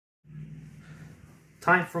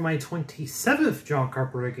Time for my 27th John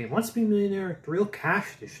Carpenter game. Let's Be Millionaire, the Real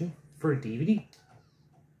Cash Edition for DVD. To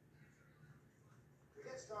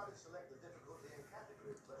get started, select the difficulty and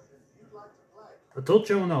category of questions you'd like to play. Adult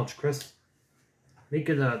general knowledge, Chris. Make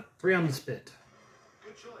it a 3 on the spit.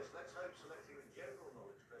 Good choice. Let's hope selecting a general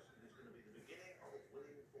knowledge question is going to be the beginning of a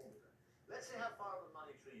winning formula. Let's see how far on the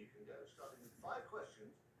money tree you can go, starting with 5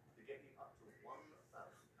 questions to get you up to £1,000.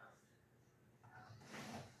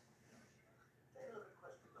 Take a look at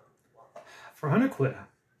question number 1. For 100 quid.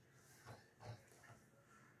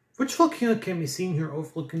 Which volcano can be seen here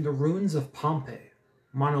overlooking the ruins of Pompeii?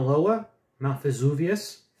 Mauna Loa, Mount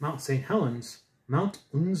Vesuvius, Mount St. Helens, Mount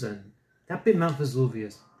Unzen. That'd be Mount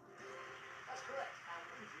Vesuvius. That's correct.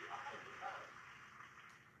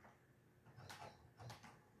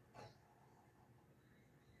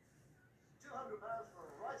 And £100. £200 for a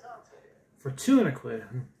right answer here. For 200 quid.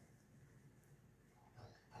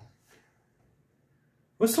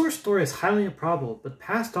 What sort of story is highly improbable but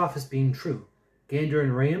passed off as being true? Gander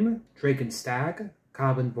and ram, drake and stag,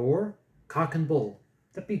 cob and boar, cock and bull.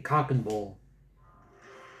 That'd be cock and bull.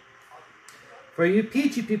 For you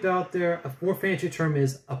PG people out there, a more fancy term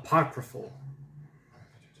is apocryphal.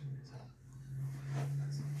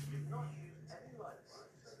 You've not used any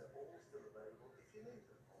lifelines, so they're all still available if you need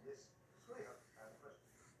them on this £300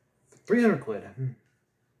 question. 300 quid.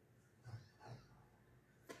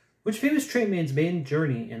 Which famous train made its maiden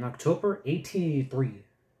journey in October 1883?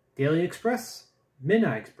 Daily Express,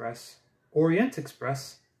 Midnight Express, Orient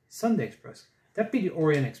Express, Sunday Express. That'd be the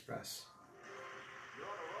Orient Express. You're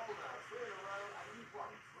on a roll now, 3 in a row, and you've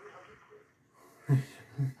won 300 quid.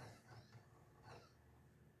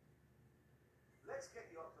 Let's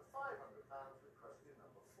get you up to £500 with question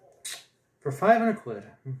number 4. For 500 quid.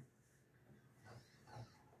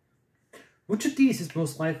 Which of these is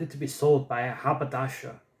most likely to be sold by a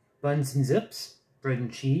haberdasher? Buns and zips, bread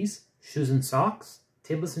and cheese, shoes and socks,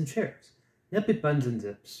 tables and chairs. That'd be buns and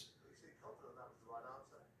zips.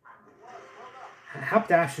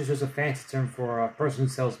 Haberdasher is just a fancy term for a person who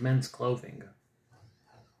sells men's clothing.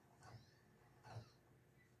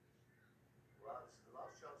 Well, this is the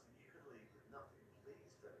last chance that you can leave with nothing.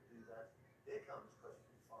 Please don't do that. Here comes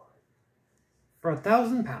question 5. For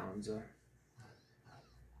 £1,000.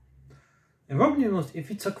 In Roman numerals, if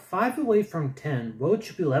you took 5 away from 10, what would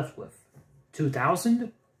you be left with?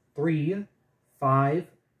 2,000, 3, 5,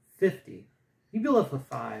 50. You'd be left with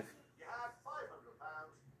 5. You had £500.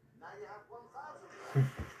 Now you have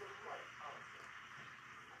 £1,000.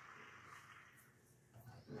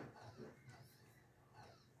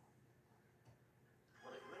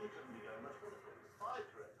 Well, it really couldn't be going much better for you. 5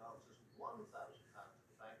 correct answers, £1,000 at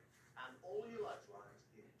the bank, and all your lifelines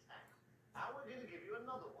intact. Now we're going to give you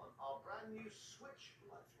another one, our brand new Switch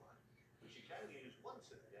Lifeline, which you can use once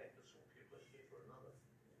in the game to swap your question for another.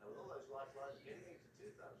 Now with all those lifelines, getting you to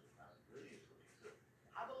 £2,000 really is looking good.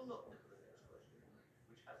 Have a look at the next question,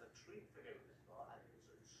 which has a treat for this bar and its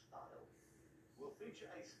own style. Will feature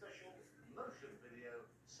a special motion video,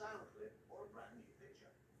 sound clip, or a brand new picture.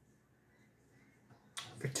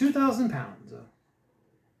 For £2,000.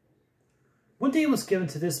 What name was given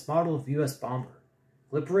to this model of U.S. bomber?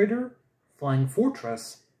 Liberator, Flying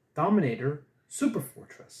Fortress, Dominator, Super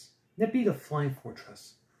Fortress. That'd be the Flying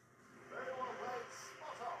Fortress. Very well played,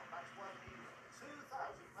 spot on. That's worth you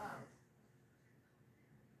 £2,000.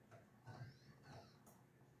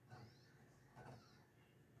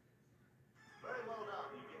 Very well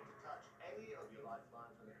done. You get to touch any of your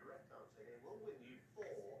lifelines, and the correct answer here will win you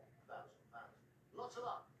 £4,000. Lots of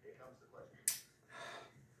luck. Here comes the question.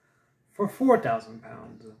 For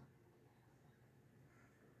 £4,000.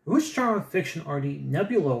 Which genre of fiction are the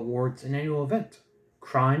Nebula Awards an annual event?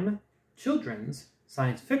 Crime, children's,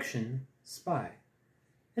 science fiction, spy.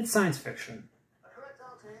 It's science fiction. The correct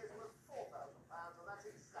answer here is worth £4,000, and that's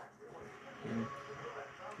exactly what you get.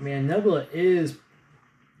 I mean, Nebula is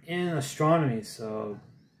in astronomy, so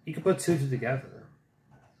you can put 2 together.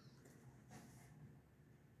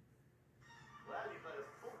 Well, you've made a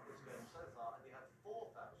faultless game so far, and you have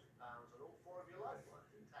 £4,000 and all 4 of your lifelines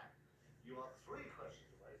intact. You are 3 questions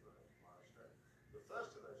away from a milestone. The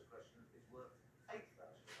first of those questions is worth £8,000.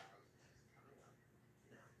 Coming up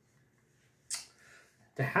now.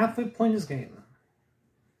 The halfway point is game.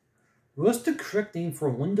 What's the correct name for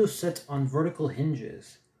a window set on vertical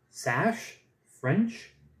hinges? Sash,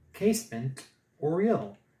 French, casement,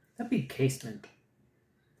 Oriel. That'd be casement.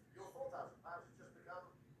 Your £4,000 has just become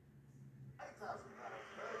 £8,000.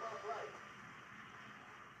 Very well played.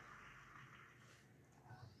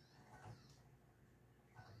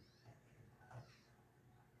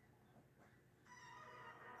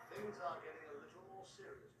 Things are getting a little more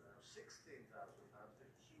serious now. £16,000 to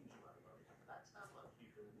That's how much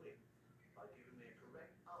you can win by giving me a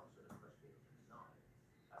correct answer to question 9.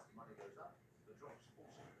 As the money goes up, the drops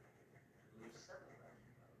also go. You lose £7,000 if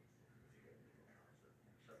you get the wrong answer.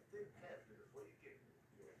 So think carefully before you give me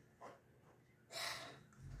your final answer.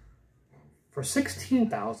 For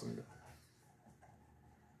 16,000.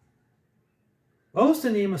 What was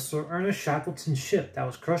the name of Sir Ernest Shackleton's ship that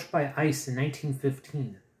was crushed by ice in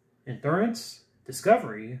 1915? Endurance,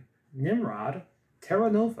 Discovery, Nimrod,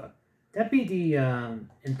 Terra Nova. That'd be the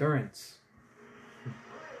Endurance. Really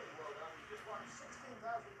well done. You just won £16,000.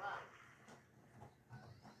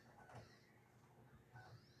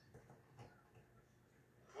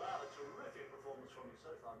 Wow, a terrific performance from you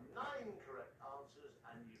so far. 9 correct answers,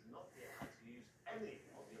 and you've not yet had to use any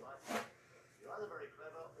of your life. You're either very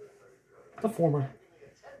clever or very clever. The former. Give me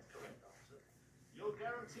a 10th correct answer, you'll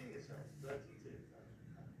guarantee yourself £32,000.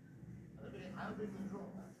 And a minute, how big the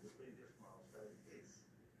drop to the previous milestone is.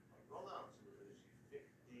 A wrong answer will lose you £15,000.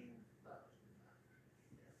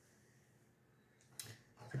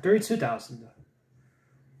 For 32,000.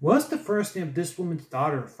 What's the first name of this woman's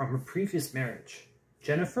daughter from her previous marriage?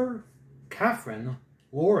 Jennifer, Catherine,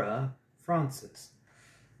 Laura, Frances.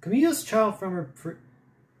 Camilla's Bella's child from her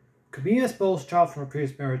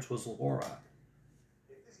previous marriage was Laura.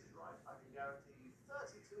 If this is right, I can guarantee you £32,000.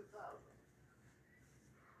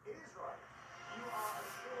 It is right. You are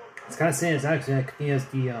assured. It's kind of saying it's actually Camilla's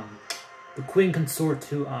the queen consort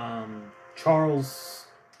to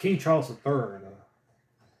King Charles III.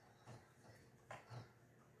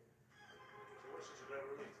 Which is a great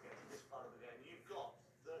relief to get to this part of the game. You've got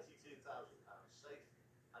 £32,000 safe,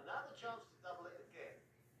 and now the chance to double it again.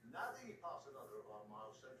 Now that you pass another of our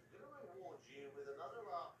milestones, we're going to reward you with another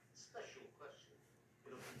of our special questions.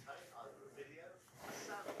 It'll contain either a video, a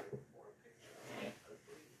sound bite, or a picture.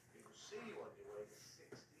 Hopefully, it will see you on your way to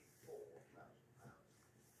 £64,000.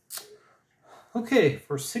 Okay,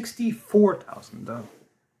 for 64,000 though.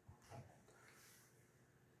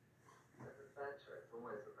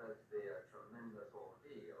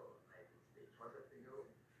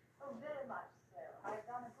 Oh, very much so. I've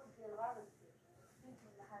done a good deal of other speaking. Speaking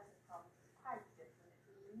in the House of Commons is quite different. It's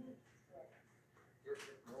a unique experience. Is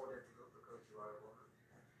it more difficult because you are a woman?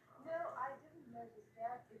 No, I didn't notice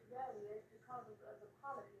that. It really is because of the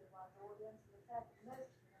quality of our audience and the fact that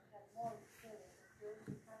most of them have more experience and skills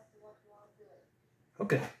in terms of what you are doing.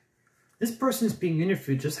 Okay. This person is being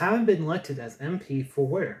interviewed just haven't been elected as MP for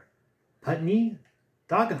where? Putney,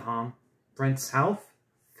 Dagenham, Brent South,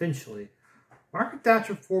 Finchley. Margaret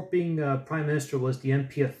Thatcher, before being Prime Minister, was the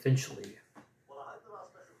MP of Finchley. Well, I hope that our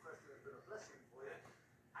special question has been a blessing for you,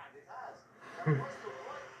 and it has. That was the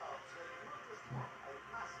right answer. You just won a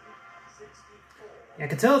massive 64. Yeah, I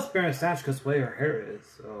can tell it's Baron Thatcher because the way her hair is,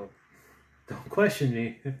 so don't question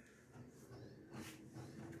me.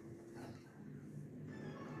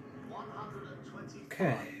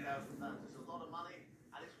 Okay. £125,000 is a lot of money,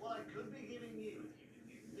 and it's what I could be giving you if you can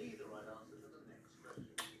give me the right answer to the next question.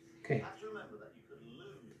 Okay. You have to remember that you could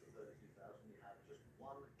lose the £32,000 you have just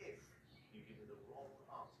one if you give me the wrong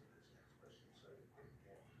answer to this next question. So again,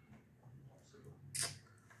 possible.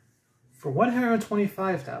 For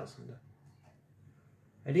 125,000.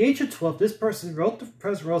 At the age of 12, this person wrote to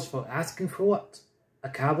President Roosevelt asking for what? A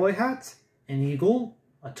cowboy hat, an eagle,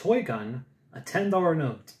 a toy gun, a $10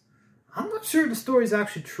 note. I'm not sure the story is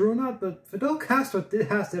actually true or not, but Fidel Castro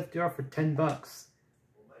did ask FDR for $10.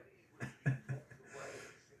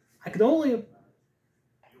 I could only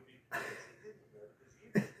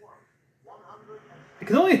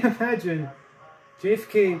imagine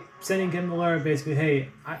JFK sending him a letter basically, hey,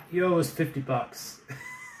 you owe us $50.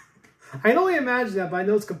 I can only imagine that, but I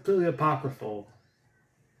know it's completely apocryphal.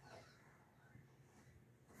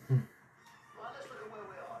 Well, let's look at where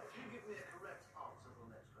we are. If you give me a correct answer to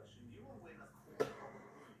the next question, you will win £250,000.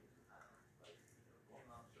 But if you give the wrong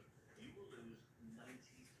answer, you will lose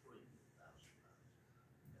 £93,000.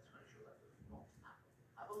 Let's make sure that does not happen.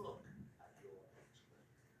 Have a look at your next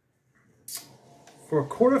question. For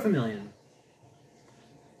 $250,000.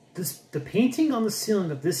 The painting on the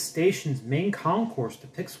ceiling of this station's main concourse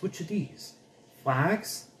depicts which of these?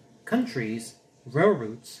 Flags, countries,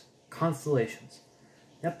 railroads, constellations.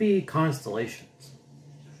 That'd be constellations.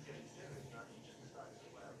 Just getting serious now. You just decided to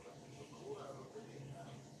wear a quarter of a billion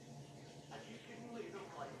pounds. And you've given me the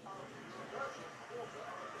right answer. You're a virtual quarter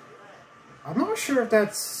of a millionaire. I'm not sure if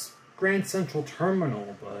that's Grand Central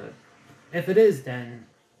Terminal, but if it is, then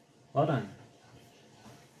well done.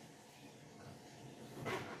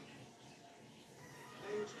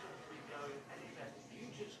 Things couldn't be going any better. You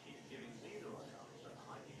just keep giving me the right answer.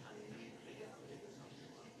 I keep handing you bigger and bigger sums of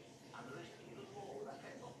money. And there is even more with that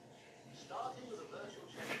head on. Starting with a virtual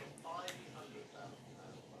check of £500.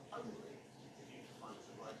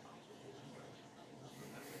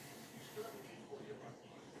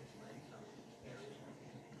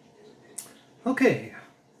 Okay,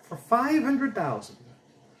 for 500,000.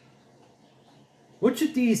 Which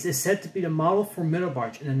of these is said to be the model for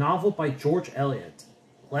Middlemarch in a novel by George Eliot?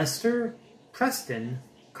 Leicester, Preston,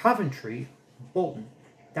 Coventry, Bolton.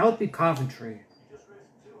 That would be Coventry. Just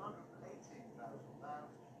risked £218,000.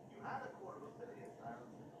 You had £250,000.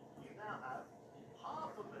 You now have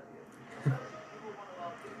 £500,000.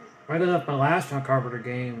 Right enough, my last John Carpenter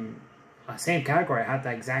game, same category, I had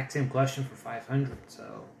that exact same question for 500.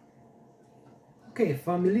 So, okay,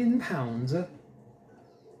 for £1,000,000.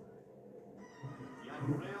 You have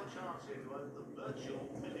a real chance here to own the virtual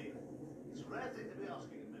million. It's a rare thing to be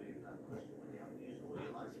asking £1 million question when you haven't used all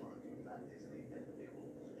your lifelines. That is the enviable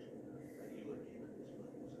position that you would keep at this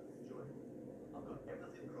moment. So enjoy it. I've got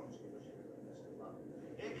everything crossed to wish you the best of luck.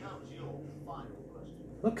 Here comes your final question.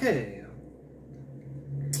 Okay.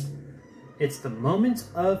 It's the moment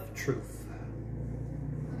of truth.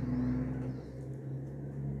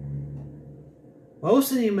 What was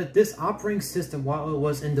the name of this operating system while it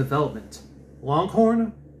was in development?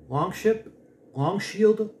 Longhorn, Longship,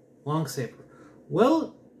 Longshield, Longsaber.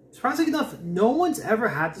 Well, surprisingly enough, no one's ever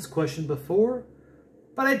had this question before,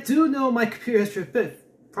 but I do know my computer history a bit.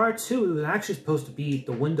 Prior to, it was actually supposed to be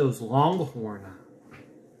the Windows Longhorn.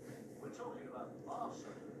 We're talking about vast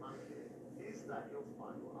sums of money here. Is that your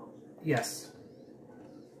final answer? Yes.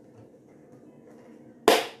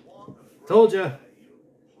 One Told ya.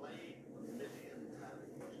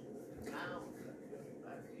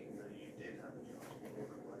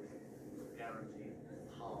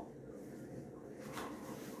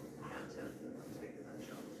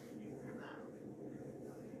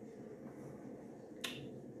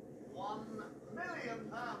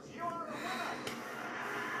 £1,000,000. You are a winner.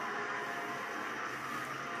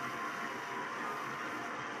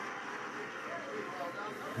 Incredibly well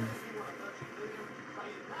done. Not only do you want a virtual million, but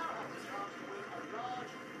you now have the chance to win a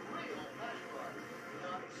large, real cash prize with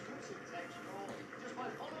our exclusive text draw just by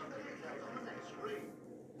following the details on the next screen.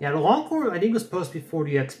 Yeah, the Longhorn, I think, was supposed to be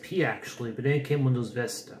 40 XP actually, but then it came Windows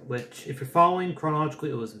Vista, which, if you're following chronologically,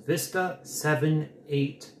 it was Vista 7,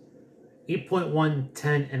 8, 8.1,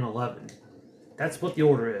 10, and 11. That's what the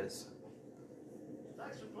order is.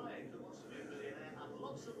 Thanks for playing Who Wants to Be a Millionaire, and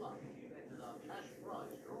lots of luck if you've entered our cash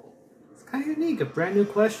prize draw. It's kind of unique, a brand new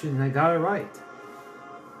question, and I got it right.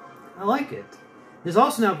 I like it. This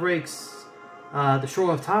also now breaks the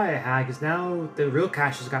Shore of Tie I had, because now the real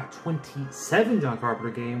cache has got 27 John Carpenter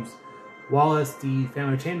games, while as the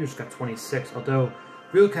Family Entertainment's got 26, although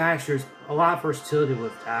real cache, there's a lot of versatility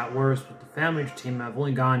with that, whereas with the Family Entertainment, I've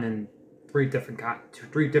only gone in three different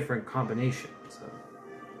combinations. So.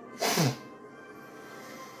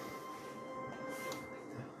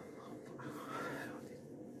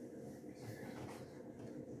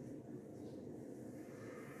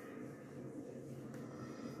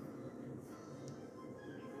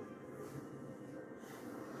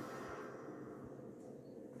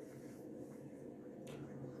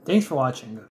 Thanks for watching.